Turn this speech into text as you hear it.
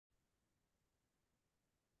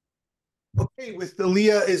Hey, with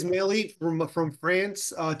Elia Ismaili from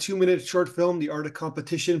France, 2 minute short film, The Art of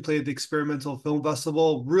Competition, played at the Experimental Film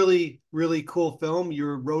Festival. Really, really cool film. You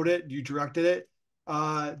wrote it, you directed it.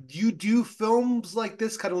 Do you do films like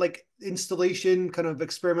this, kind of like installation, kind of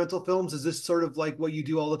experimental films? Is this sort of like what you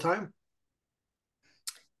do all the time?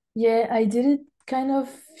 Yeah, I did it kind of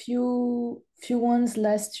few ones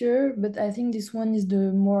last year, but I think this one is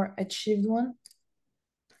the more achieved one.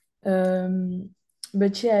 Um,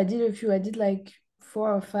 but yeah, I did a few. I did like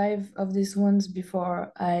four or five of these ones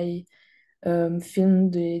before I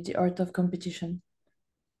filmed the Art of Competition.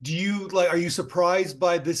 Do you like? Are you surprised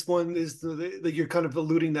by this one? That you're kind of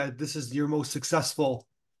alluding that this is your most successful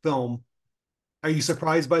film? Are you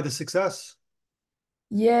surprised by the success?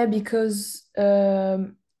 Yeah, because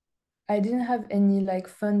I didn't have any like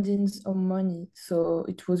fundings or money, so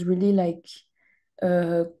it was really like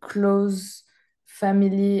close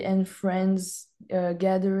family and friends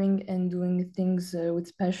gathering and doing things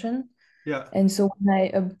with passion. Yeah. And so when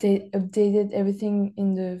I updated everything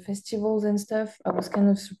in the festivals and stuff, I was kind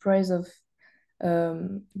of surprised of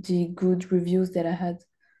the good reviews that I had.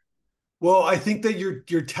 Well, I think that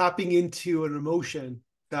you're tapping into an emotion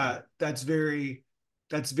that's very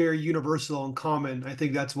universal and common. I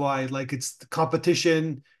think that's why like it's the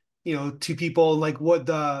competition, two people and like what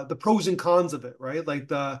the pros and cons of it, right? Like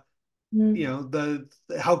Mm. the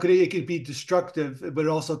how could it could be destructive, but it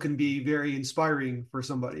also can be very inspiring for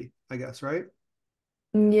somebody, I guess, right?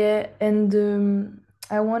 Yeah, and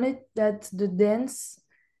I wanted that the dance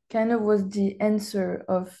kind of was the answer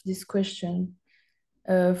of this question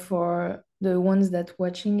for the ones that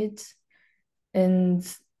watching it. And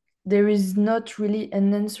there is not really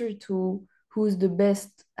an answer to who's the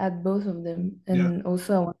best at both of them. Yeah. And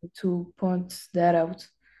also, I wanted to point that out.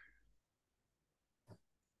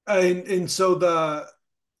 And so the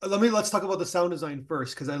let's talk about the sound design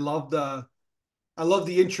first because I love the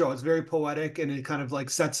intro. It's very poetic and it kind of like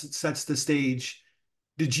sets the stage.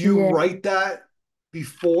 Did you Yeah. write that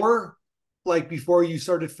before, like before you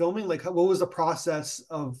started filming? Like, what was the process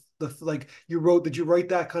of the like you wrote? Did you write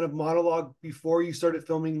that kind of monologue before you started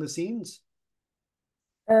filming the scenes?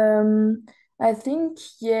 Um, I think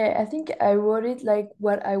I wrote it like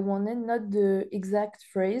what I wanted, not the exact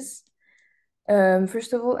phrase.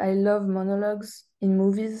 First of all, I love monologues in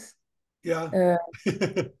movies. Yeah. Uh,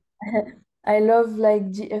 I love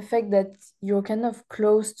like the effect that you're kind of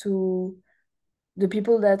close to the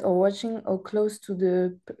people that are watching or close to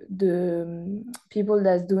the people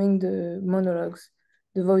that's doing the monologues,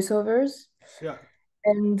 the voiceovers, Yeah.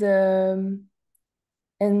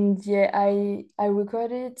 and yeah, I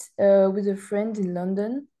recorded with a friend in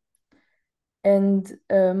London, and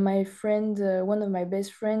my friend, one of my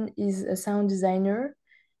best friend, is a sound designer,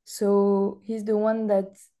 so he's the one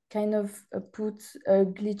that kind of put a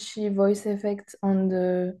glitchy voice effect on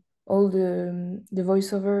the all the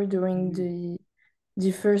voiceover during Mhm.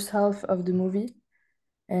 the first half of the movie.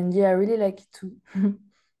 And yeah, I really like it too.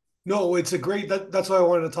 No, it's a great that's why I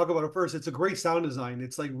wanted to talk about it first. It's a great sound design.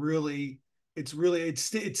 It's like really it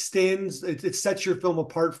stands it sets your film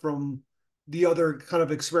apart from the other kind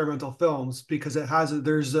of experimental films because it has a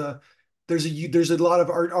there's a lot of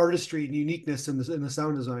artistry and uniqueness in the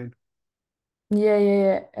sound design. Yeah,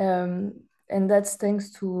 yeah, yeah. And that's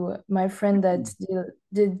thanks to my friend that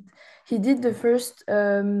he did the first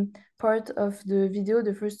part of the video,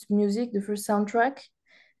 the first music, the first soundtrack,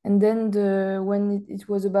 and then the when it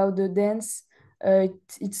was about the dance,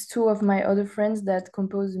 it's two of my other friends that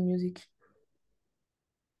composed the music.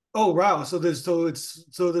 Oh wow. So there's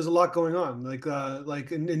a lot going on.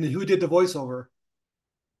 Like and who did the voiceover?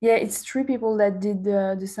 Yeah, it's three people that did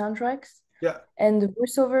the soundtracks, Yeah, and the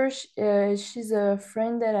voiceover, she's a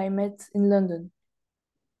friend that I met in London.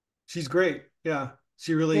 she's great. Yeah.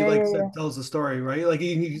 She really Yeah, like yeah, yeah. tells the story, right? Like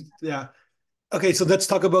yeah. Okay, so let's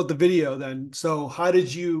talk about the video then. So how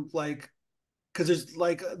did you like because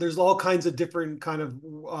there's all kinds of different kind of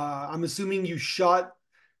I'm assuming you shot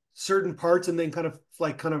certain parts and then kind of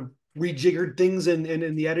rejiggered things in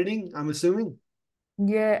the editing, I'm assuming.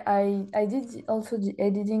 Yeah, I did also the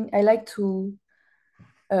editing. I like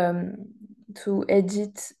um to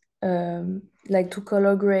edit like to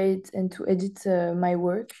color grade and to edit my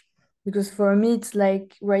work, because for me it's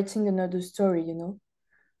like writing another story, you know.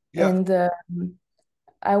 Yeah. And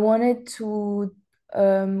I wanted to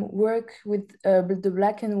work with the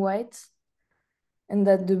black and white, and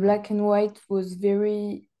that the black and white was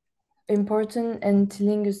very important and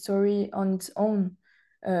telling a story on its own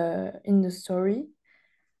in the story.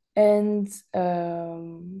 And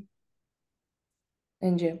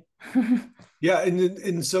yeah. Yeah,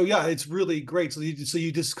 and so yeah, it's really great. So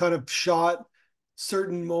you just kind of shot.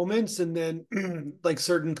 certain moments and then like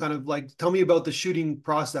certain kind of like tell me about the shooting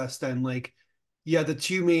process then like yeah the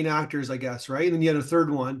two main actors I guess right and then you had a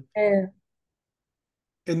third one Yeah.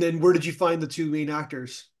 and then where did you find the two main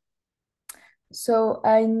actors? So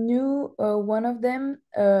I knew one of them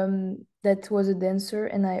that was a dancer,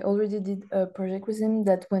 and I already did a project with him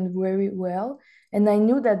that went very well. And I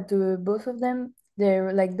knew that the both of them,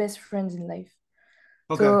 they're like best friends in life.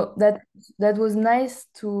 Okay. So that was nice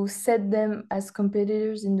to set them as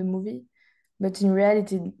competitors in the movie, but in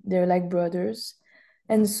reality, they're like brothers.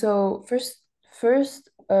 And so first,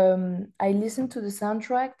 I listened to the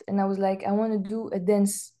soundtrack, and I was like, I want to do a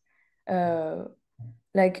dance, uh,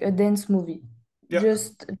 like a dance movie, Yeah.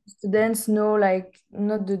 just to dance, no, like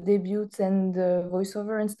not the debuts and the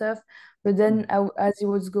voiceover and stuff. But then, as it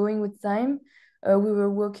was going with time, we were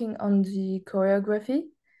working on the choreography,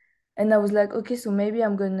 and I was like, okay, so maybe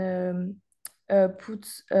I'm gonna put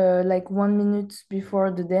like 1 minute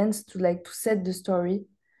before the dance to like to set the story.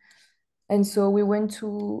 And so we went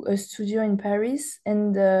to a studio in Paris,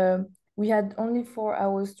 and we had only 4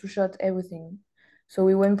 hours to shot everything. So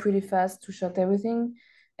we went pretty fast to shot everything,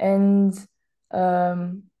 and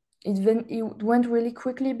um, it went really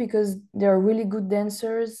quickly because they are really good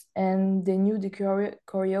dancers and they knew the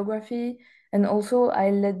choreography. And also,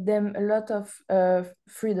 I let them a lot of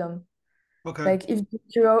freedom. Okay. Like if the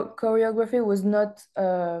choreography was not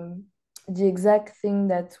the exact thing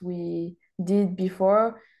that we did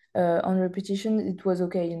before on repetition, it was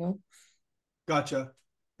okay, you know? Gotcha.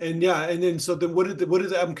 And yeah, and then so then what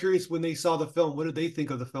did I'm curious when they saw the film, what did they think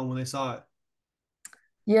of the film when they saw it?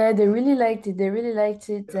 Yeah, they really liked it. They really liked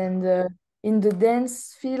it. Yeah. And in the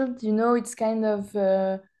dance field, you know, it's kind of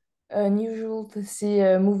unusual to see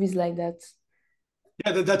movies like that.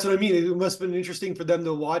 Yeah, that's what I mean. It must have been interesting for them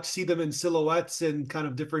to watch, see them in silhouettes and kind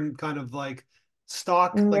of different kind of like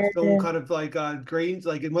stock, like film Yeah, kind of like grains.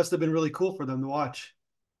 Like it must have been really cool for them to watch.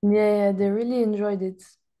 yeah, they really enjoyed it.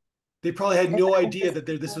 They probably had And no I idea guess that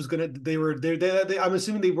this was gonna they were I'm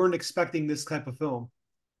assuming they weren't expecting this type of film.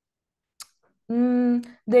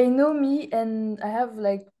 They know me, and I have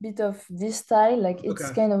like bit of this style, like it's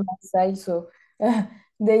Okay. kind of my style. So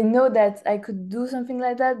they know that I could do something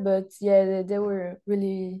like that. But yeah, they were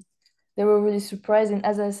really surprised. And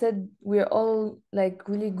as I said, we're all like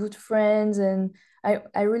really good friends, and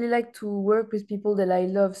I really like to work with people that I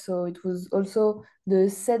love. So it was also the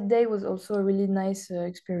set day was also a really nice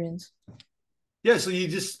experience. Yeah, so you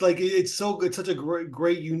just like it's such a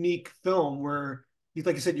great unique film where you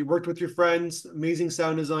like I said you worked with your friends, amazing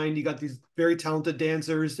sound design, you got these very talented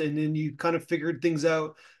dancers, and then you kind of figured things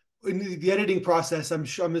out. In the editing process, I'm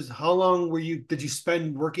sure how long did you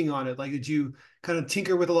spend working on it? Like did you kind of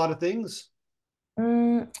tinker with a lot of things?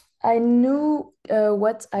 I knew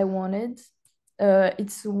what I wanted.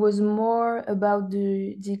 It was more about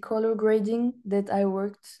the color grading that I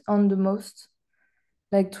worked on the most,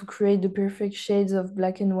 like to create the perfect shades of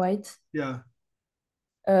black and white. Yeah.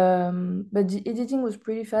 But the editing was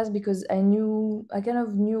pretty fast because I kind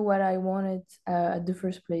of knew what I wanted at the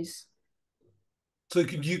first place. So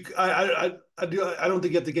could you I don't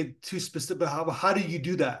think you have to get too specific, but how do you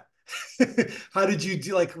do that? How did you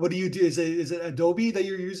do like what do you do? Is it Adobe that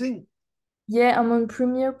you're using? Yeah, I'm on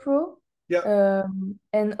Premiere Pro. Yeah.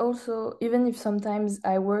 And also, even if sometimes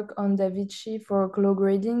I work on DaVinci for color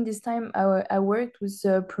grading, this time I worked with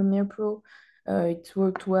Premiere Pro. It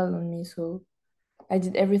worked well on me, so I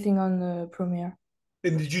did everything on Premiere.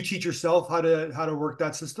 And did you teach yourself how to work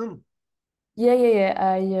that system?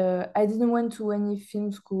 Yeah. I didn't went to any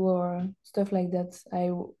film school or stuff like that.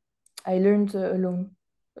 I learned alone,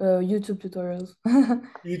 YouTube tutorials.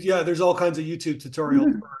 Yeah, there's all kinds of YouTube tutorials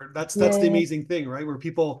for that's the Yeah, amazing thing, right? Where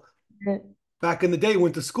people yeah, back in the day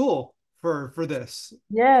went to school for this,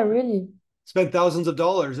 yeah, really. spent thousands of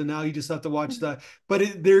dollars, and now you just have to watch that. But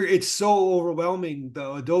it's so overwhelming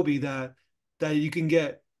though, Adobe that you can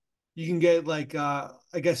get like I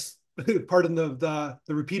guess pardon the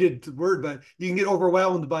repeated word, but you can get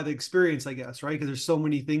overwhelmed by the experience, I guess, right? Because there's so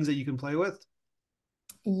many things that you can play with.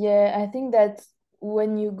 Yeah, I think that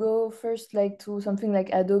when you go first like to something like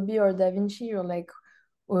Adobe or DaVinci, you're like,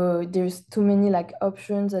 there's too many like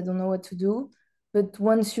options. I don't know what to do. But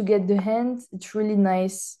once you get the hang, it's really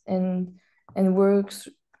nice and works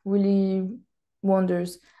really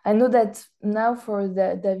wonders. I know that now for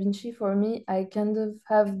the DaVinci, for me, I kind of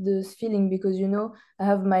have this feeling because you know I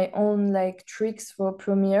have my own like tricks for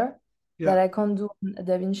Premiere that Yeah, I can't do on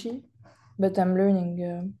DaVinci, but I'm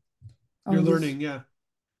learning you're on this. learning. Yeah.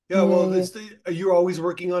 Yeah, Yeah, well, yeah. are you always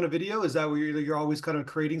working on a video? Is that where you're always kind of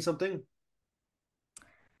creating something?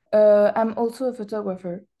 I'm also a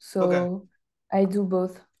photographer, Okay. so I do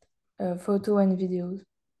both. photo and videos.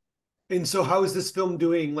 And so, how is this film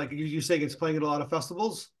doing? Like you saying, it's playing at a lot of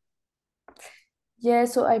festivals. Yeah,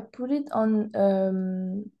 so I put it on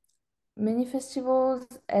many festivals,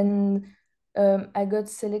 and I got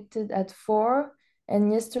selected at four.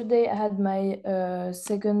 And yesterday I had my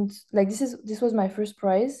second, like this was my first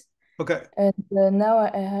prize, Okay. and now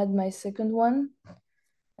I had my second one,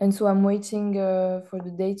 and so I'm waiting for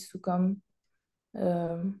the dates to come.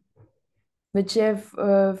 Um, but yeah,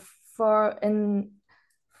 far and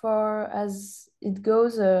far as it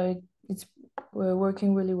goes, it's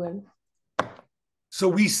working really well. So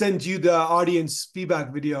we sent you the audience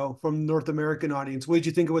feedback video from North American audience. What did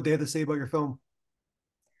you think of what they had to say about your film?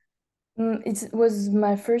 It was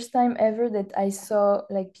my first time ever that I saw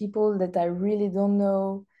like people that I really don't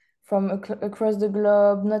know from across the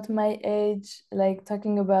globe, not my age, like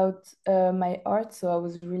talking about my art. So I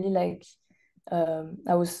was really like,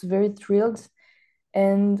 I was very thrilled.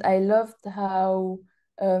 And I loved how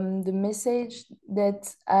the message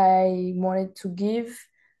that I wanted to give,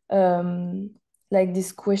 um, like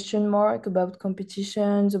this question mark about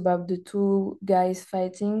competitions, about the two guys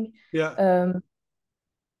fighting. Yeah. Um,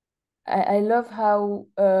 I love how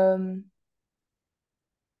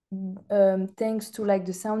thanks to like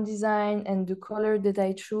the sound design and the color that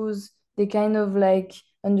I choose, they kind of like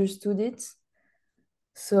understood it.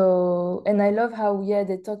 So, and I love how, yeah,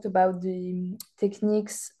 they talked about the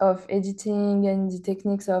techniques of editing and the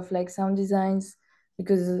techniques of like sound designs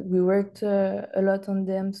because we worked a lot on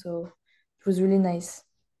them. So it was really nice.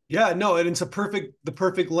 Yeah, no, and it's the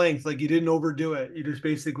perfect length. Like you didn't overdo it. You just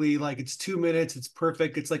basically like it's 2 minutes. It's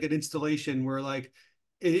perfect. It's like an installation where like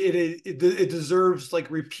it deserves like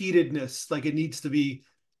repeatedness. Like it needs to be.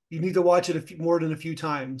 You need to watch it more than a few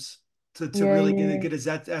times to Yeah, really yeah, get its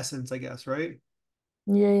that essence, I guess, right?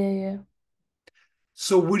 yeah, yeah, yeah.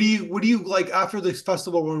 So what do you like after this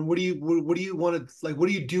festival run? What do you want to like? What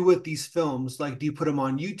do you do with these films? Like, do you put them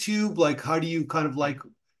on YouTube? Like, how do you kind of like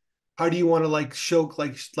how do you want to like show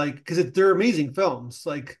like because they're amazing films.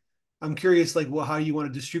 Like, I'm curious like how you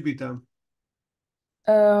want to distribute them.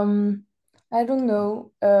 Um, I don't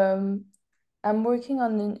know. I'm working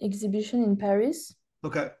on an exhibition in Paris.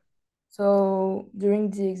 Okay. So during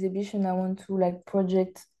the exhibition, I want to like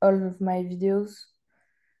project all of my videos.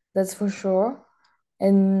 That's for sure.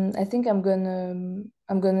 And I think I'm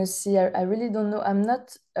gonna see. I really don't know. I'm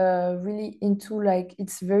not really into like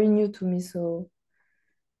it's very new to me, so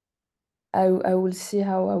I will see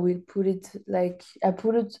how I will put it. Like I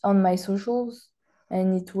put it on my socials,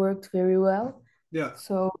 and it worked very well. Yeah.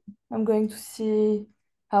 So I'm going to see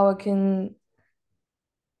how I can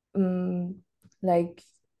um like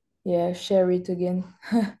yeah share it again.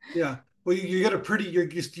 Yeah. Well, you got a pretty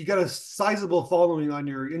you got a sizable following on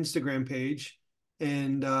your Instagram page,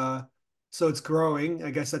 and so it's growing.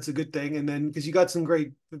 I guess that's a good thing. And then because you got some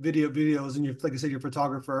great videos, and you're like I said, you're a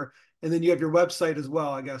photographer, and then you have your website as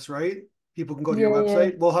well. I guess right? People can go to your Yeah, yeah.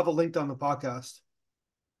 website. We'll have a link on the podcast.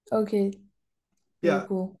 Okay, very Yeah,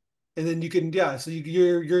 cool. and then you can yeah. So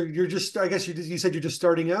you're just I guess you said you're just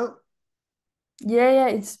starting out. Yeah, yeah.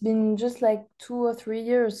 It's been just like 2 or 3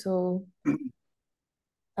 years, so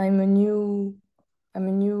I'm a new I'm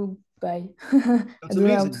a new guy. I That's don't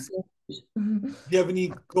know how to amazing. say it. Do you have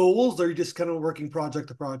any goals, or are you just kind of working project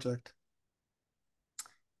to project?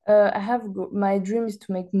 I have my dream is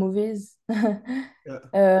to make movies. Yeah.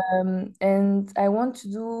 And I want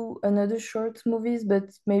to do another short movies, but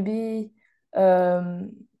maybe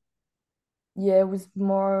um, yeah, with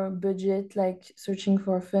more budget, like searching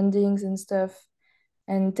for fundings and stuff,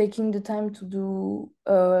 and taking the time to do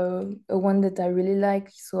a one that I really like,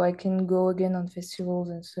 so I can go again on festivals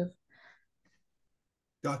and stuff.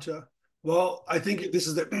 Gotcha. Well, I think this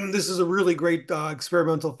is a really great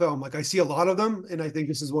experimental film. Like I see a lot of them, and I think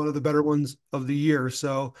this is one of the better ones of the year.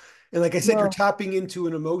 So, and like I said, you're Wow. tapping into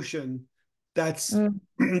an emotion that's Mm.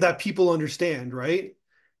 that people understand, right?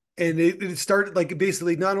 And it started like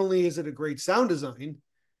basically not only is it a great sound design,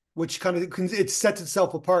 which kind of it sets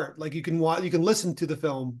itself apart. Like you can watch, you can listen to the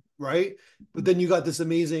film, right? But then you got this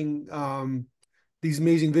amazing these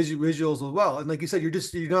amazing visuals as well. And like you said,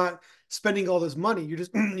 you're not spending all this money. You're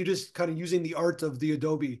just you're just kind of using the art of the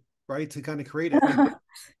Adobe, right, to kind of create it.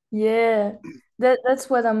 Yeah, that's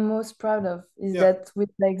what I'm most proud of is Yeah. that with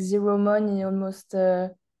like zero money almost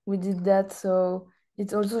we did that. So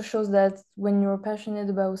it also shows that when you're passionate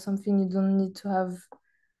about something, you don't need to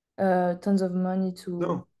have tons of money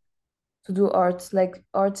No. to do art. Like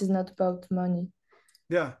art is not about money.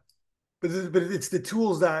 Yeah. But it's the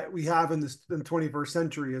tools that we have in the 21st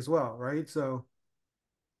century as well, right? So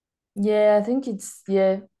Yeah, I think it's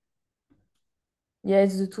yeah,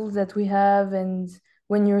 it's the tools that we have and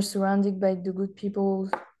when you're surrounded by the good people,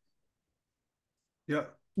 Yeah.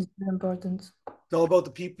 it's very important. It's all about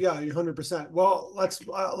the people. Yeah, 100%. Well,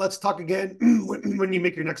 let's talk again when you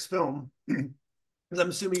make your next film. Because I'm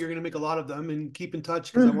assuming you're going to make a lot of them, and keep in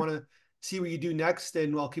touch because I want to see what you do next,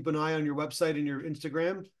 and I'll keep an eye on your website and your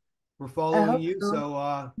Instagram. We're I following hope you,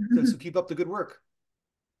 so. so keep up the good work.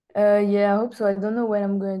 Yeah, I hope so. I don't know when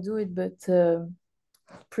I'm going to do it, but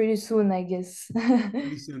pretty soon, I guess.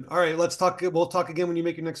 Pretty soon. All right, let's talk. We'll talk again when you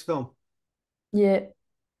make your next film. Yeah,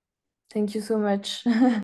 thank you so much.